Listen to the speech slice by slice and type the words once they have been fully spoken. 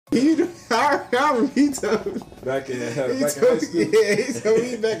He told me. Back in high school. Yeah, he told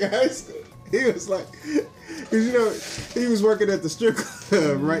me back in high school. He was like, because you know, he was working at the strip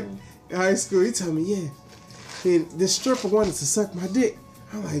club, right? In high school. He told me, yeah. And this stripper wanted to suck my dick.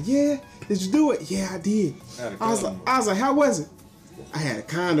 I'm like, yeah. Did you do it? Yeah, I did. I was like, how was it? I had a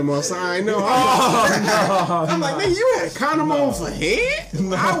condom on, so I ain't know. I'm like, nigga, you had a condom on for head?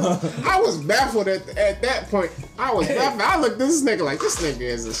 I was baffled at that point. I was baffled. I looked at this nigga like, this nigga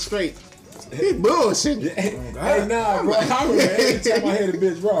is a straight. He bullshit. Hey, nah, bro. I remember every time I had a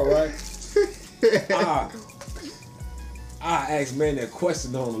bitch raw, right? I asked man that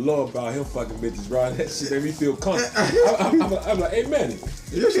question on the law about him fucking bitches, right? That shit made me feel comfortable. I'm like, hey, Manny.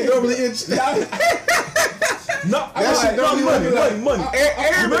 You should normally itch. No, that shit money.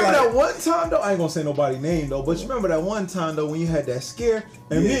 Remember that one time though? I ain't gonna say nobody's name though, but you remember that one time though when you had that scare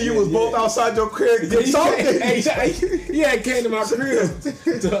and me and you was both outside your crib talking. He came to my crib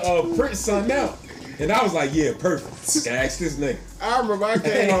to print something out. And I was like, yeah, perfect. Ask this nigga. I remember I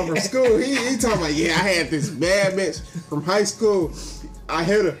came home from school. He talking about, yeah, I had this bad bitch from high school. I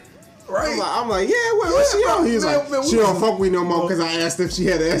hit her. Right. I'm like, yeah, what's she on? He was like, she don't fuck with me no more because I asked if she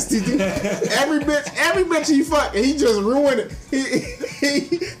had an STD. every bitch he fucked, and he just ruined it.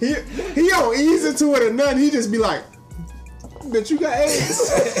 He don't ease into it or nothing. He just be like, bitch, you got AIDS.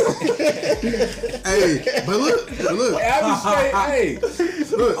 Hey, but look. I be straight, hey.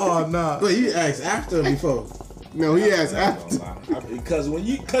 Look. Oh, nah. Wait, you asked after or before? No, he asked after. Because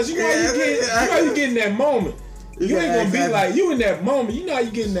you get in that moment. You ain't gonna be like you in that moment. You know how you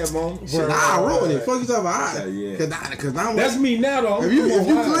get in that moment. Nah, I ruined it. Fuck you talking about? Yeah. Cause I'm that's me now though. If you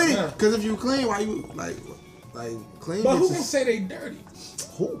clean, cause if you clean, why you like clean? But who gonna say they dirty?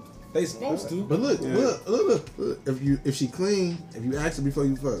 Who? They supposed to. But look. If she clean, if you ask her before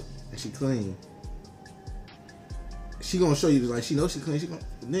you fuck, and she clean, she gonna show you like she knows she clean. She gonna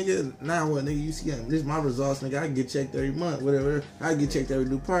nigga now what nigga you see this is my results nigga. I get checked every month whatever. I get checked every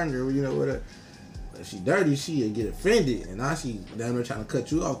new partner you know whatever. If she dirty, she get offended, and now she damn near trying to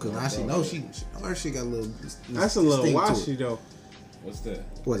cut you off because now she knows she her shit got a little. That's a little washy though. What's that?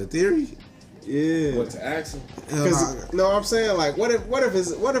 What the theory? Yeah. What to ask him? No, I'm saying like, what if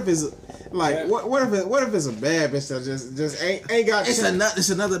it's like what if it's a bad bitch that just ain't got. It's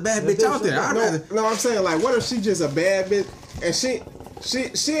another bad bitch out there. No, I'm saying like, what if she just a bad bitch and she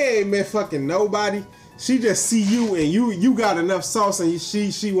ain't been fucking nobody. She just see you and you got enough sauce and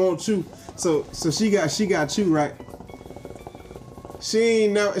she wants you. So she got you right. She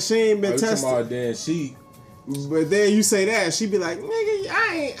ain't been tested. Then but then you say that she be like, nigga,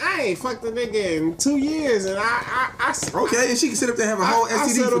 I ain't fucked a nigga in 2 years and I okay, and she can sit up there and have a whole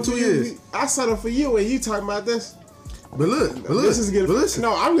STD for 2 years. I settled for you and you talking about this. But listen.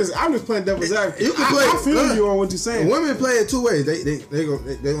 No, I'm just playing devil's advocate. You can play. I feel you on what you're saying. Women play it two ways. They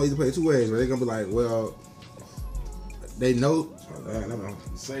gonna either play it two ways, where they gonna be like, well, they know.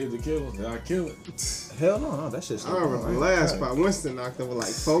 Save the killer, then I kill it. Hell no, that shit's. I remember the last spot. Winston knocked over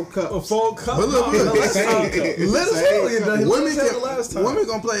like 4 cups. 4 cups. But look, women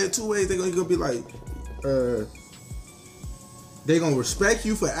gonna play it two ways. They gonna be like, they gonna respect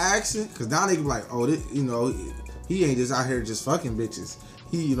you for asking, cause now they can be like, oh, this, you know, he ain't just out here just fucking bitches.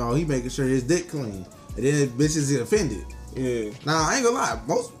 He making sure his dick clean, and then bitches get offended. Yeah. Now I ain't gonna lie,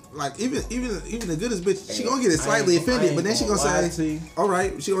 most. Like even the goodest bitch, she gonna get slightly offended, but then she gonna say, "All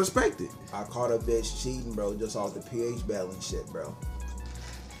right," she gonna respect it. I caught a bitch cheating, bro, just off the pH balance shit, bro.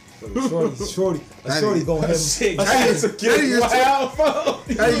 Shorty gonna have him. I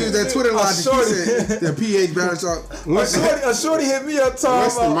use that Twitter logic. Said the pH balance. A shorty hit me up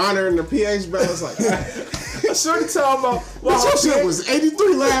talking about monitoring the pH balance like. A shorty talking about. Well, your shit was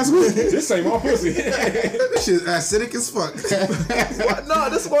 83 last week. This ain't my pussy. This shit acidic as fuck. No,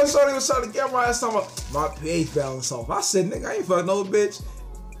 this one shorty was trying to get my ass talking about my pH balance off. I said, nigga, I ain't fucking no bitch.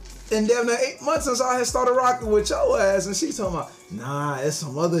 And damn near 8 months since I had started rocking with your ass, and she talking about, nah, it's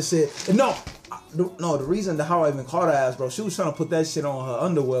some other shit. And no, the reason how I even caught her ass, bro, she was trying to put that shit on her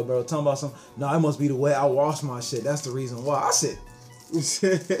underwear, bro, talking about some, it must be the way I wash my shit. That's the reason why. I said, you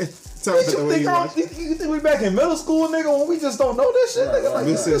think we back in middle school, nigga, when we just don't know this shit? Nigga,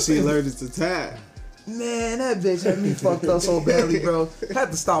 like, said she allergic to Tide. Man, that bitch had me fucked up so badly, bro.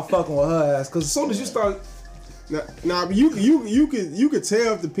 Had to stop fucking with her ass, cause as soon as you start. Nah, but you could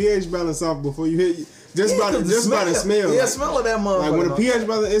tell if the pH balance off before you hit just by the smell. Yeah, smell of that motherfucker. Like when the pH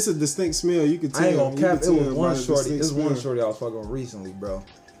balance, it's a distinct smell. You could tell. I ain't gonna cap. It was one shorty. This one shorty I was fucking with recently, bro.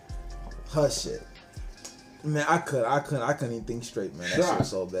 Her shit. Man, I couldn't even think straight, man. That Try. shit was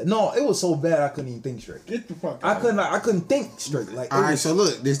so bad. No, it was so bad I couldn't even think straight. Get the fuck I out. couldn't think straight. Like, All right, so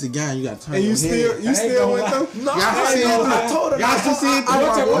look, this the game. You got to turn. And you your still head. you ain't still gonna with lie. them? No, Y'all I see it, know. I though? told her. Y'all I- see it, I- though?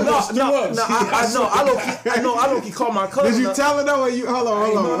 I- Watch out, No, watch no, I low-key called my cousin. Did you tell her though? Or you hold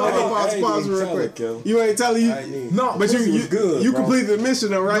on, no, pause I pause ain't real tell quick. her, Kel. You ain't telling you. I ain't even- No, But Pussy you was good, you bro. completed the mission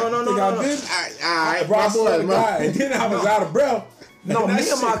though, right? No, Think I did? Alright, Bro, I my swear boy, to my- God. And then I was out of breath. No, That me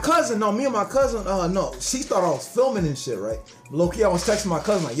and my shit- cousin. No, she thought I was filming and shit, right? Low-key, I was texting my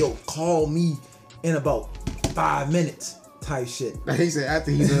cousin like, "Yo, call me in about 5 minutes," type shit. He said after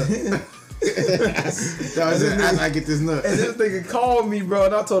he's up. After I get this nut. And this nigga called me, bro,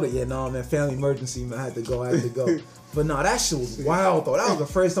 and I told her, "Yeah, no, man, family emergency, man, I had to go." But no, that shit was wild though. That was the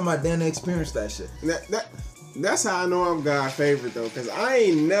first time I damn experienced that shit. That's how I know I'm God's favorite though, cause I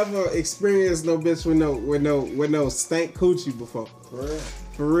ain't never experienced no bitch with no stank coochie before.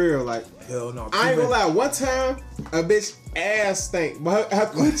 For real, like Hell no. I ain't gonna lie. One time, a bitch ass stank, but her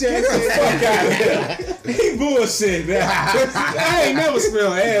coochie ass Fuck out of here. He bullshit, man. I ain't never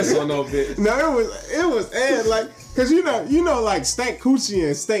smelled ass on no bitch. No, it was ass like, cause you know like stank coochie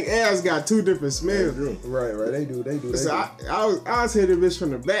and stank ass got two different smells. Right, they do. So I was hitting bitch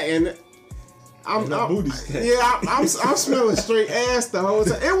from the back and. I'm booty stank. yeah, I'm smelling straight ass the whole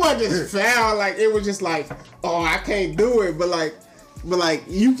time. It wasn't just foul, like it was just like, oh, I can't do it, but like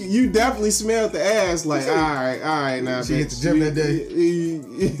you definitely smelled the ass. Like, all right, now. She hit the bitch. gym that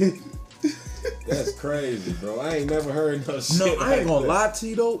day. That's crazy, bro. I ain't never heard no shit. No, I ain't like gonna that. lie to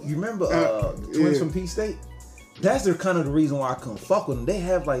you though. You remember the twins yeah. from P State? That's the kind of the reason why I couldn't fuck with them. They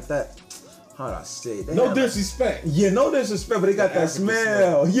have like that. How do I say it? They No have, disrespect. yeah, no disrespect, but they got that African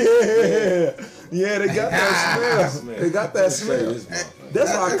smell. Yeah, they got that smell. They got that Let's say smell. this motherfucker.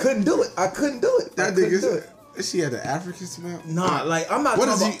 That's why I couldn't do it. I couldn't do it. That nigga, she had the African smell. Nah, like I'm not What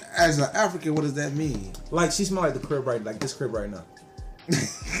talking does he, as an African? What does that mean? like she smell like the crib right, like this crib right now.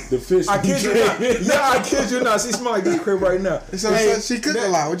 The fish. I kid you not. Yeah, I kid you not. She smell like this crib right now. So she cooked a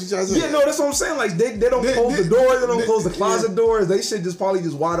lot. What you trying to say? Yeah, no, that's what I'm saying. Like they don't close the doors, they don't close the closet doors. They shit just probably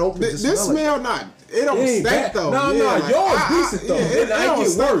just wide open. This just smell like not. It don't It ain't stink bad. though. No, yeah, no, like, yours decent though. It It don't get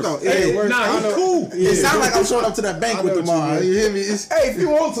stink worse. though. Hey, worse. nah, I he know- cool. It sounds like I'm showing up to that I banquet know what you tomorrow. mean. You hear me? It's, Hey, if you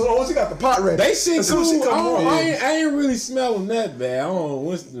want to, oh, she got the pot ready. They shit As soon as cool. she come home, I ain't really smelling that bad. I don't know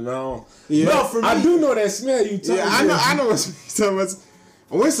Winston. I don't. Yeah. No, for me, I do know that smell you talking Yeah, I know what's so much.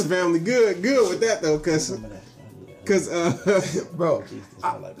 Winston family good with that though, cause bro.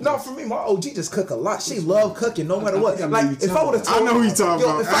 No, for me, my OG just cook a lot. She love cooking, no matter what. think I know Like you if I would have I told, know who you talking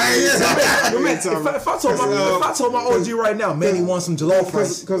Yo, about. if I told Cause, if I told my OG right now, man, he wants some jollof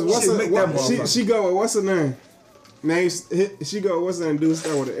rice. Cause what's she'd her, make that what, motherfucker. she go with what's her name? She go with what's her name? Do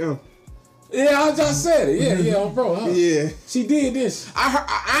start with an M. Yeah, I just said it. Yeah, bro. Huh? Yeah. She did this.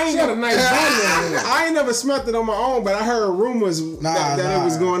 I ain't She had a nice body on her. I ain't never smelt it on my own, but I heard rumors that it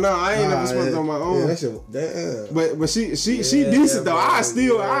was going on. I ain't never smelt it on my own. Yeah, that shit. But she decent though. I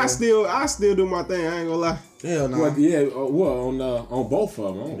still do my thing. I ain't gonna lie. Hell no. What? Yeah. On both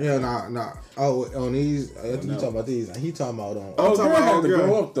of them. Yeah, nah. Oh, on these, you talking about these? He talking about on. Oh, talking girl about had to girl.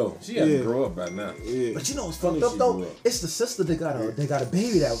 grow up though. She had Yeah. to grow up by now. Yeah. But you know what's Funny fucked up she though? grew up. It's the sister that got a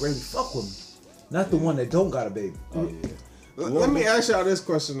baby that really fuck with me, not the one that don't got a baby. Oh yeah. Let me ask y'all this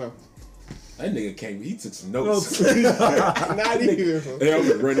question though. That nigga came. He took some notes. Not even. Hey, I'm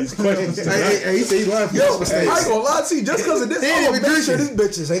gonna run these questions. Hey, he said he learned from Yo, his I ain't mistakes. gonna lie to you. Just because of this, He ain't I'm even gonna make sure this drinking.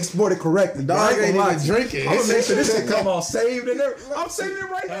 bitch is exported correctly. Dog I ain't ain't gonna lie even to you. drinking. I'm gonna make sure this shit come all saved and everything. I'm saving it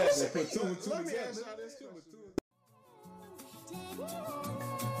right now. Put two and two Let me together. ask y'all this too.